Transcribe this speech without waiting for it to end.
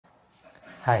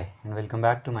Hi and welcome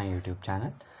back to my YouTube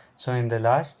channel. So in the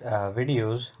last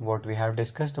videos what we have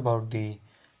discussed about the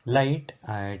light,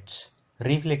 its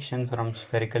reflection from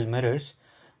spherical mirrors.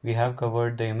 We have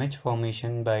covered the image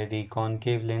formation by the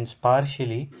concave lens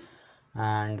partially,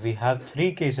 and we have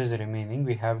three cases remaining.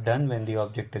 We have done when the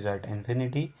object is at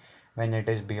infinity, when it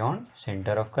is beyond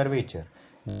center of curvature.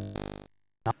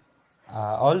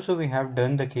 Also we have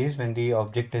done the case when the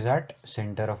object is at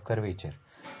center of curvature.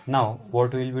 Now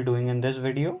what we will be doing in this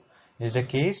video is the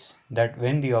case that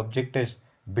when the object is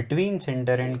between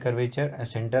center and curvature,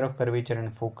 center of curvature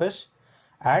and focus,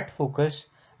 at focus,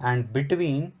 and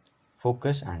between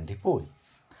focus and the pole.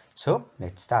 So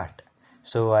let's start.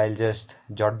 So I'll just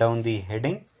jot down the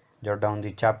heading, jot down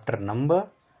the chapter number.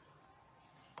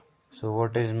 So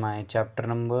what is my chapter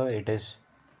number? It is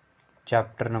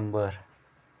chapter number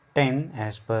 10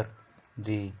 as per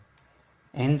the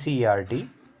Ncert.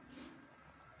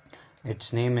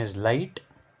 Its name is light,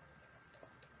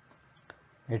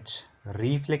 its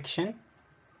reflection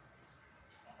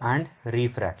and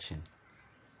refraction.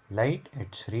 Light,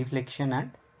 its reflection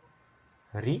and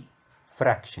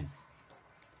refraction.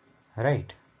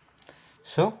 Right.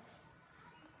 So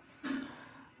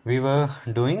we were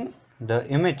doing the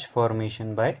image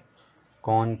formation by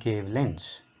concave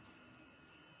lens.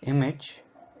 Image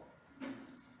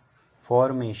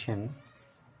formation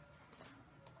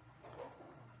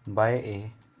by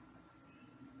a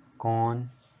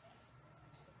concave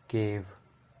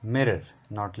mirror,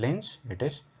 not lens, it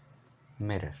is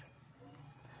mirror.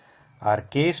 Our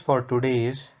case for today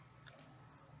is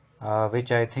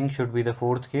which I think should be the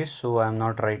fourth case, so I am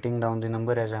not writing down the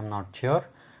number as I am not sure,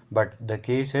 but the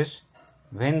case is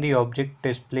when the object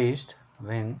is placed,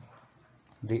 when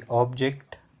the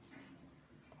object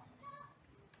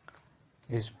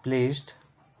is placed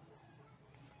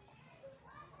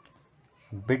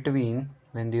between,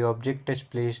 when the object is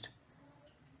placed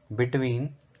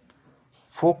between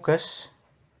focus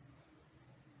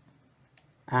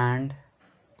and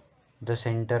the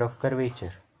center of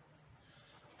curvature.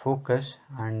 Focus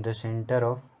and the center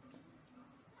of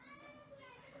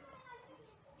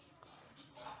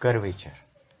curvature.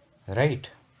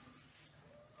 Right?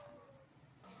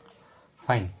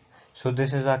 Fine. So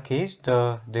this is our case.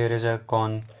 There is a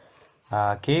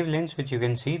concave lens which you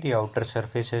can see the outer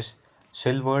surface is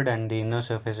silvered and the inner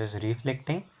surface is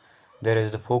reflecting. There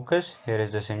is the focus, here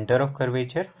is the center of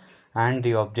curvature, and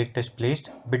the object is placed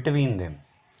between them.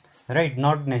 Right,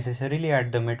 not necessarily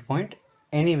at the midpoint,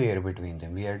 anywhere between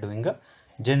them. We are doing a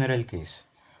general case.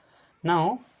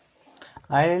 Now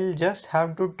I'll just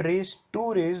have to trace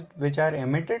two rays which are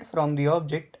emitted from the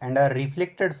object and are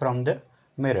reflected from the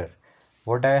mirror.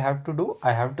 What I have to do,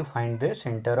 I have to find the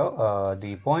center of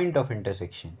the point of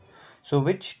intersection. So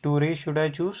which two rays should I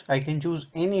choose? I can choose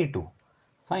any two.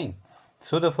 Fine.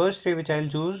 So the first ray which I'll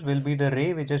choose will be the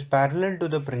ray which is parallel to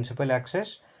the principal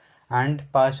axis and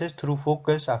passes through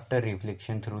focus after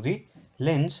reflection through the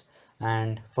lens.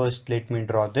 And first let me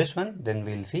draw this one, then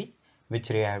we'll see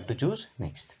which ray I have to choose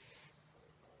next.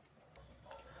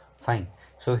 Fine.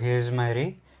 So here's my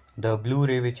ray. The blue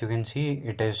ray which you can see,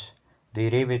 it is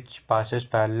the ray which passes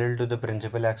parallel to the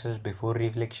principal axis before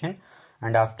reflection,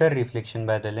 and after reflection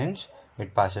by the lens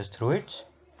it passes through its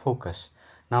focus.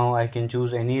 Now I can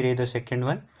choose any ray, the second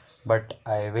one, but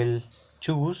I will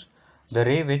choose the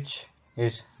ray which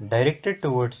is directed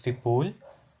towards the pole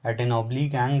at an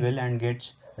oblique angle and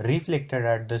gets reflected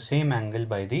at the same angle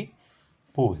by the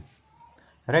pole.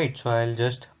 Right, so I'll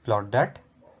just plot that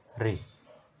ray.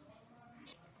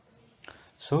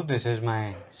 So this is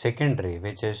my second ray,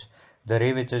 which is the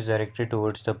ray which is directed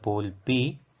towards the pole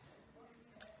P,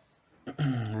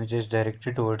 which is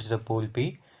directed towards the pole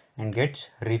P and gets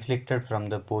reflected from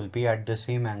the pole P at the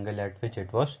same angle at which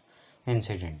it was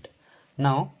incident.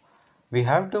 Now we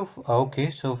have to,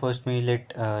 okay, so first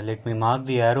let me mark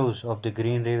the arrows of the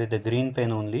green ray with the green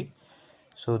pen only.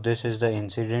 So this is the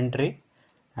incident ray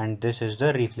and this is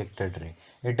the reflected ray.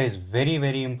 It is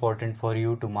very important for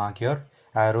you to mark your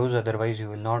arrows, otherwise you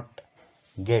will not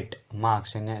get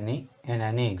marks in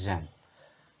any exam.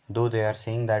 Though they are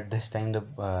saying that this time the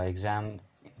exam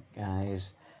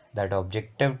is that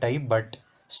objective type, but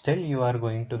still you are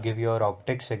going to give your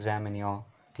optics exam in your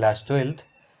class 12th,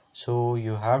 so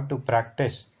you have to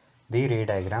practice the ray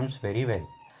diagrams very well.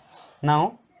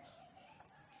 Now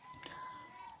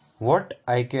what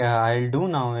I'll do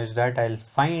now is that I'll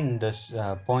find this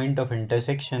point of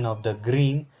intersection of the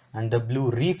green and the blue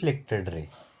reflected ray,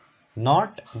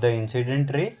 not the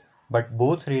incident ray, but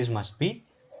both rays must be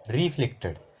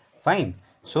reflected. Fine.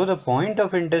 So the point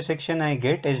of intersection I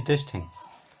get is this thing.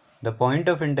 The point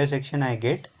of intersection I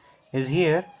get is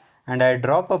here, and I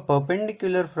drop a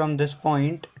perpendicular from this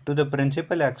point to the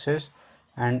principal axis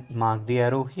and mark the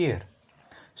arrow here.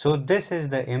 So this is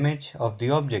the image of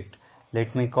the object.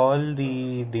 Let me call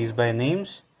these by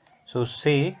names. So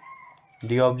say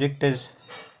the object is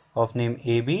of name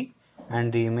AB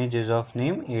and the image is of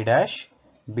name A dash,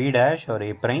 B dash or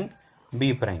A prime,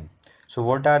 B prime. So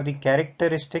what are the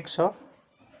characteristics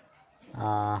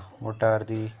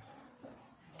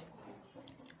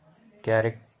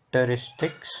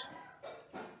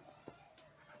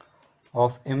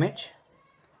of image?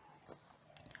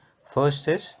 First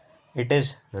is it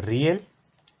is real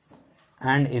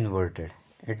and inverted.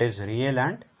 It is real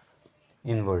and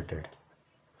inverted.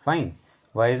 Fine.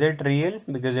 Why is it real?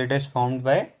 Because it is formed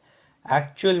by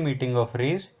actual meeting of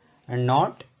rays and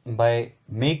not by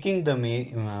making the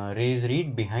rays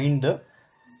meet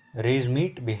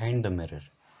behind the mirror.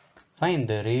 Fine.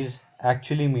 The rays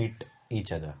actually meet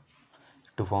each other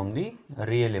to form the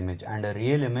real image, and a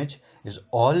real image is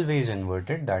always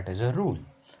inverted. That is a rule.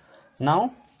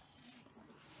 Now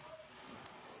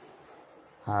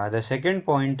the second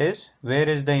point is, where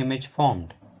is the image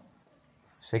formed?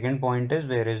 Second point is,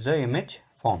 where is the image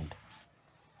formed?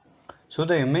 So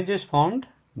the image is formed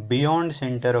beyond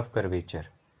center of curvature.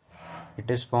 It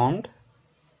is formed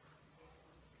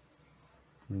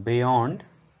beyond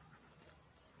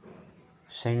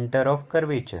center of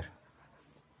curvature.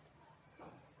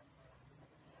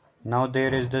 Now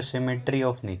there is the symmetry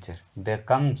of nature. There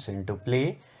comes into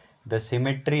play the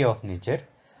symmetry of nature.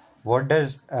 What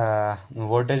is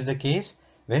the case?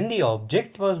 When the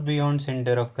object was beyond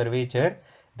center of curvature,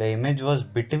 the image was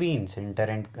between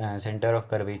center of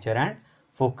curvature and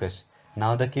focus.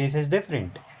 Now the case is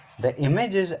different. The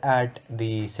image is at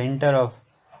the center of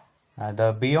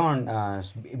beyond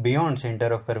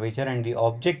center of curvature, and the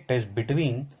object is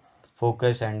between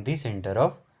focus and the center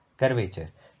of curvature.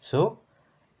 So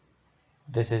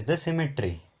this is the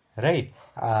symmetry, right?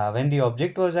 When the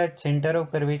object was at center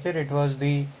of curvature, it was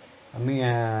the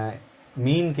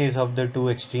mean case of the two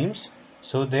extremes.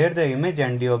 So there the image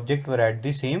and the object were at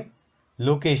the same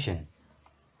location,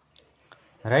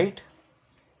 right?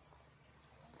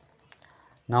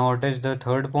 Now what is the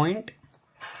third point?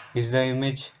 Is the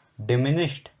image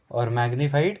diminished or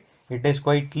magnified? It is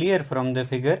quite clear from the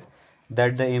figure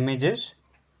that the image is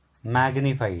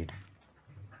magnified.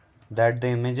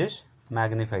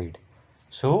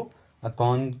 So a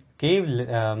concave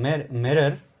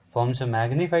mirror forms a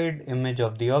magnified image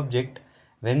of the object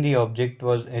when the object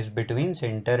is between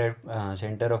center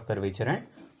of curvature and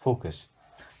focus.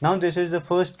 Now this is the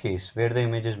first case where the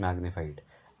image is magnified.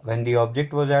 When the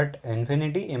object was at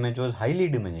infinity, image was highly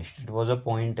diminished. It was a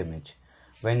point image.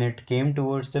 When it came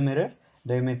towards the mirror,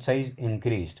 the image size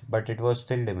increased, but it was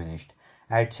still diminished.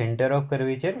 At center of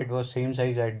curvature, it was same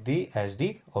size as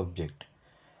the object.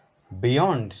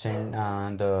 Beyond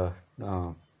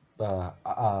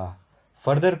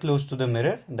further close to the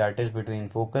mirror, that is between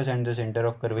focus and the center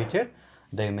of curvature,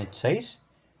 the image size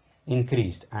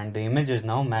increased and the image is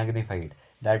now magnified.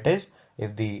 That is,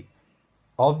 if the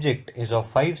object is of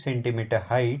 5 centimeter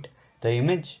height, the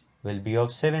image will be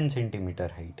of 7 centimeter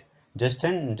height. Just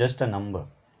a number,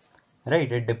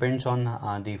 right? It depends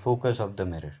on the focus of the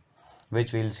mirror,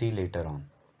 which we'll see later on.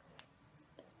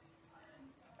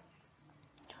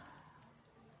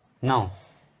 Now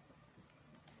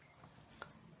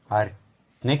our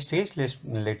next case, let's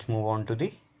move on to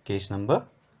the case number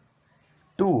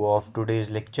 2 of today's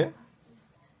lecture.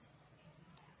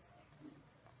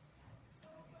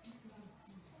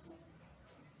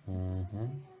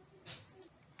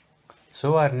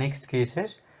 So our next case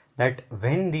is that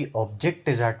when the object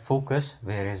is at focus,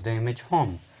 where is the image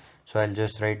formed? So I'll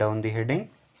just write down the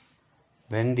heading.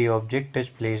 When the object is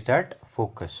placed at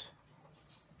focus.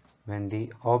 When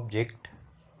the object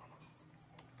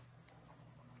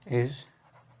is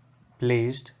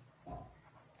placed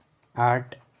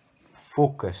at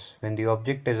focus. When the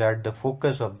object is at the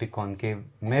focus of the concave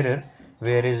mirror,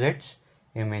 where is its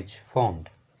image formed?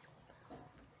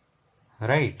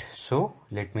 Right, so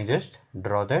let me just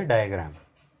draw the diagram.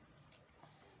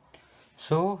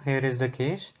 So here is the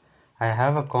case. I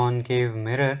have a concave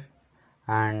mirror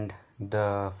and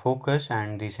the focus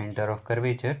and the center of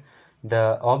curvature.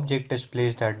 The object is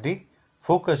placed at the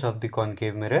focus of the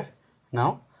concave mirror.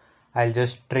 Now I'll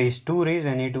just trace two rays,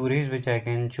 any two rays which I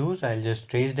can choose. I'll just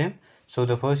trace them. So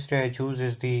the first ray I choose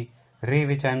is the ray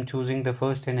which I am choosing the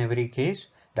first in every case,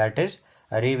 that is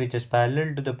a ray which is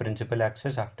parallel to the principal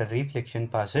axis after reflection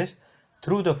passes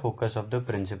through the focus of the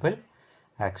principal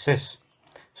axis.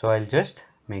 So I'll just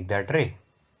make that ray.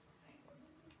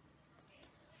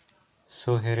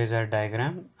 So here is our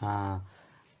diagram.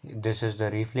 this is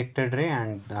the reflected ray,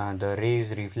 and the ray is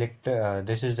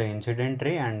this is the incident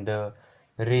ray, and the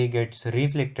ray gets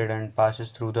reflected and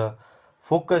passes through the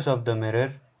focus of the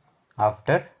mirror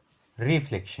after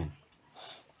reflection.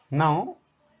 Now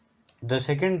the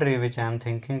second ray which I am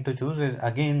thinking to choose is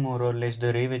again more or less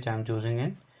the ray which I am choosing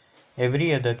in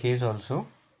every other case also.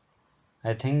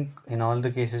 I think in all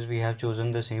the cases we have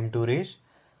chosen the same two rays.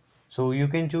 So you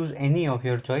can choose any of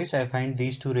your choice. I find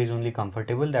these two rays only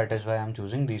comfortable. That is why I am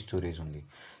choosing these two rays only.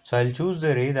 So I'll choose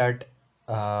the ray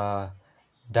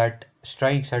that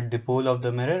strikes at the pole of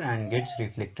the mirror and gets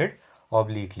reflected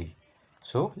obliquely.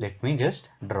 So let me just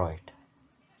draw it.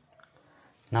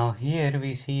 Now here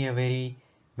we see a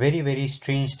very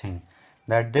strange thing,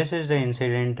 that this is the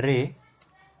incident ray.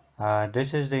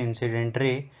 This is the incident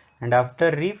ray, and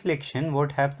after reflection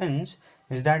what happens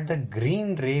is that the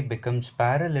green ray becomes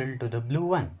parallel to the blue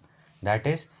one. That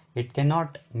is, it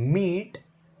cannot meet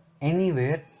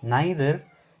anywhere, neither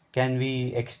can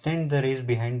we extend the rays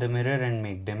behind the mirror and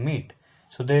make them meet.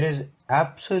 So there is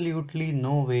absolutely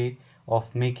no way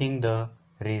of making the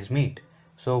rays meet.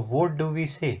 So what do we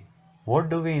say? What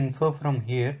do we infer from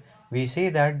here? We say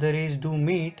that the rays do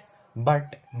meet,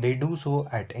 but they do so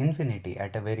at infinity,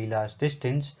 at a very large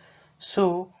distance.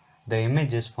 So the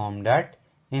image is formed at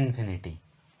infinity.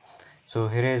 So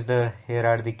here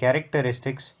are the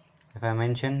characteristics. If I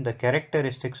mention the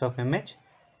characteristics of image,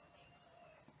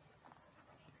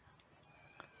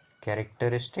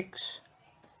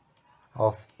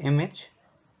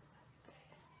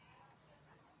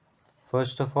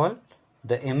 first of all,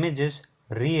 the image is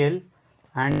real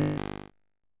and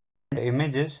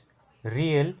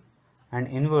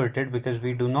inverted, because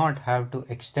we do not have to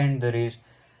extend the rays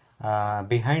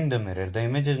behind the mirror. The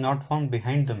image is not formed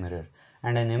behind the mirror,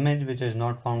 and an image which is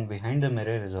not formed behind the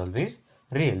mirror is always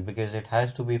real, because it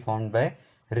has to be formed by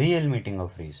real meeting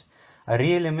of rays. A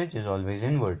real image is always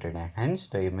inverted, and hence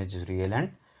the image is real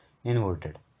and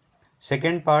inverted.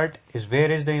 Second part is,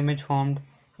 where is the image formed?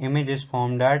 Image is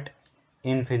formed at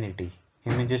infinity.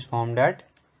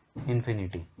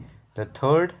 The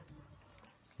third,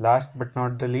 last but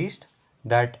not the least,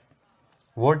 that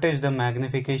what is the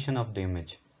magnification of the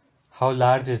image? How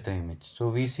large is the image? So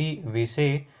we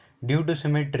say due to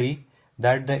symmetry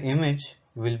that the image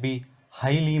will be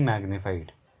highly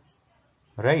magnified,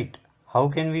 right? How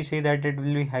can we say that it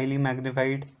will be highly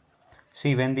magnified?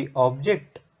 See, when the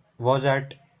object was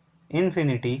at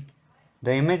infinity,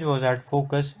 the image was at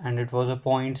focus and it was a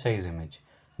point size image.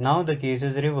 Now the case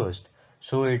is reversed.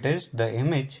 So the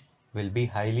image will be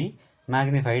highly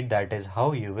magnified. That is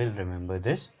how you will remember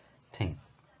this thing.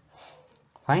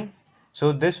 Fine.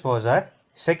 So this was our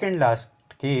second last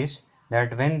case,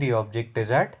 that when the object is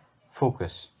at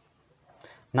focus.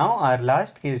 Now our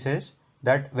last case is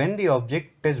that when the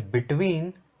object is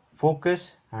between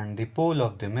focus and the pole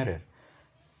of the mirror.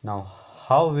 Now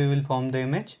how we will form the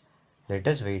image? Let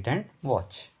us wait and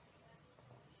watch.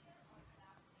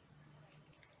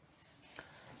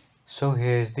 So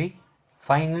here is the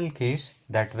final case,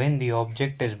 that when the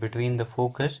object is between the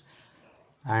focus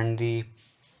and the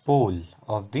pole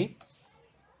of the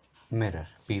mirror,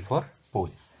 P for pole,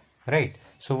 right?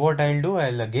 So what I'll do,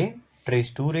 I'll again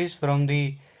trace two rays from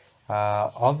the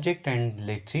object and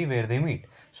let's see where they meet.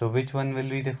 So which one will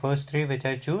be the first ray which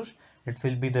I choose? It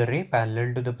will be the ray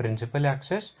parallel to the principal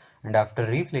axis and after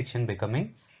reflection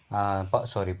becoming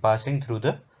passing through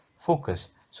the focus.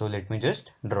 So let me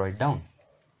just draw it down.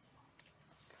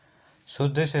 So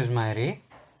this is my ray,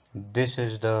 this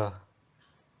is the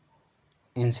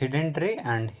incident ray,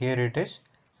 and here it is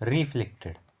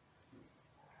reflected,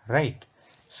 right?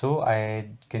 So I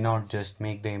cannot just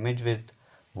make the image with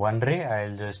one ray,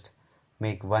 I'll just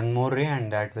make one more ray,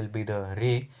 and that will be the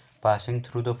ray passing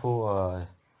through the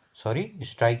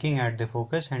striking at the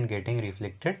focus and getting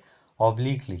reflected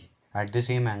obliquely at the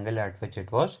same angle at which it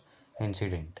was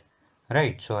incident,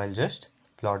 right? So I'll just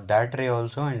plot that ray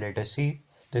also, and let us see.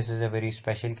 This is a very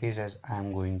special case, as I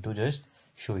am going to just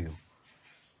show you.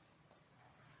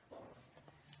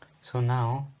 So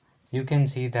now you can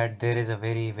see that there is a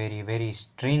very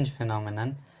strange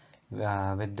phenomenon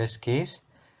with this case,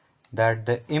 that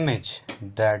the image,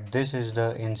 that this is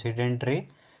the incident ray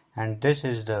and this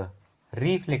is the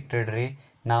reflected ray,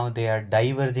 now they are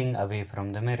diverging away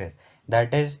from the mirror.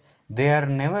 That is, they are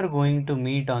never going to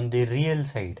meet on the real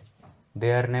side.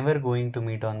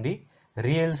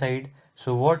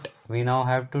 So what we now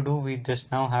have to do, we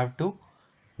just now have to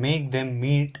make them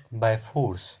meet by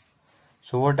force.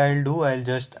 So what I'll do, I'll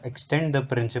just extend the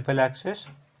principal axis.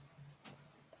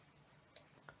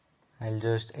 Behind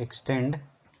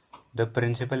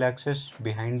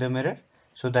the mirror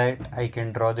so that I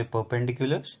can draw the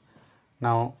perpendiculars.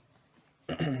 Now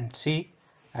see,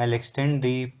 I'll extend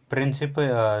the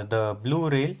the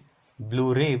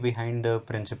blue ray behind the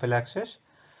principal axis,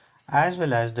 as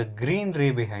well as the green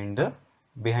ray behind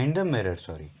the mirror,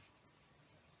 sorry.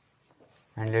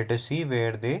 And let us see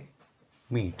where they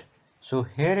meet. So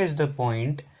here is the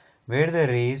point where the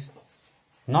rays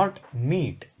not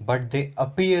meet, but they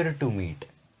appear to meet.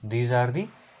 These are the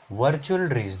virtual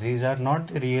rays. These are not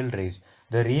the real rays.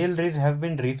 The real rays have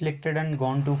been reflected and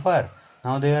gone too far.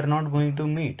 Now they are not going to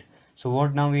meet. So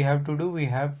what now we have to do? We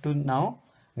have to now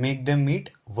make them meet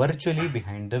virtually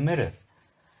behind the mirror.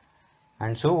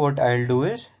 And so what I'll do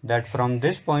is that from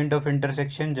this point of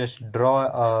intersection, just draw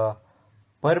a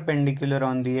perpendicular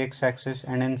on the x-axis,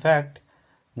 and in fact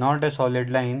not a solid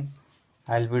line.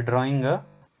 I'll be drawing a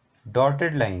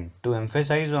dotted line to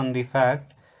emphasize on the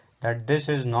fact that this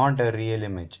is not a real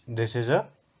image. This is a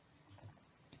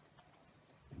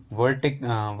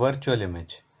virtual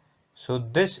image. So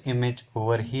this image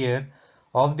over here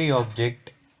of the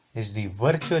object is the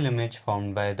virtual image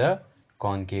formed by the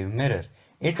concave mirror.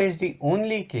 It is the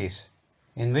only case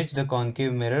in which the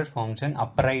concave mirror forms an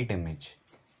upright image.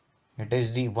 It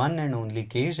is the one and only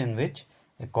case in which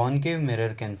a concave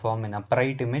mirror can form an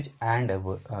upright image and a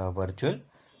virtual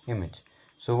image.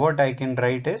 So what I can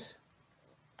write is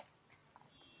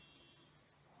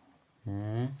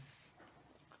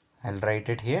I'll write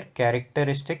it here: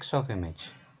 characteristics of image.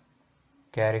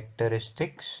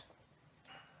 Characteristics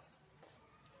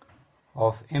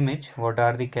of image. What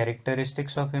are the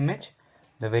characteristics of image?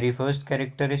 The very first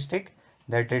characteristic,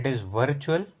 that it is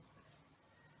virtual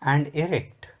and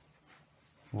erect,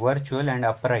 virtual and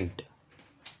upright.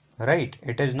 Right,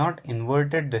 it is not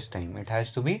inverted this time, it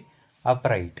has to be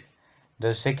upright.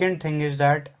 The second thing is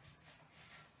that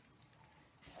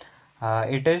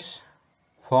it is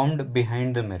formed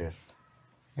behind the mirror.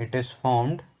 It is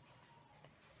formed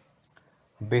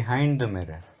behind the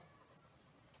mirror.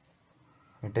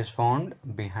 It is formed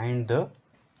behind the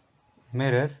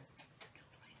mirror.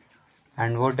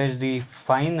 And what is the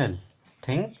final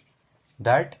thing?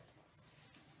 That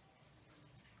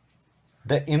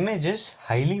the image is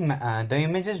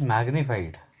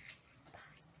magnified.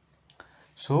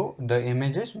 So the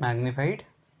image is magnified.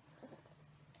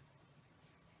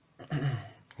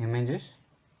 Image is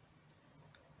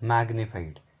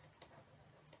magnified.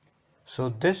 So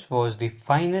this was the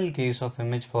final case of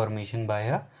image formation by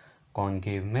a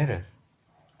concave mirror.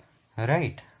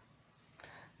 Right.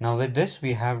 Now with this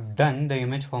we have done the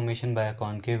image formation by a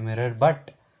concave mirror,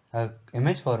 but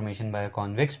image formation by a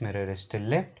convex mirror is still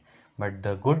left. But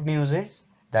the good news is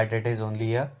that it is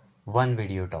only a one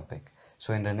video topic.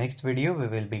 So in the next video we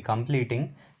will be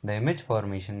completing the image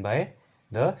formation by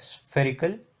the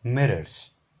spherical mirrors.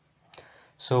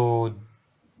 So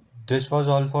this was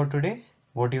all for today.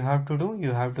 What you have to do,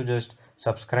 you have to just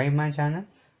subscribe my channel,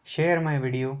 share my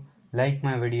video, like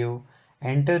my video,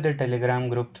 enter the Telegram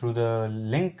group through the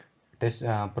link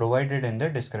provided in the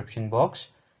description box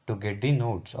to get the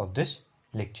notes of this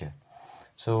lecture.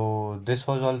 So this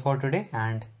was all for today,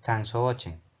 and thanks for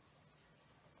watching.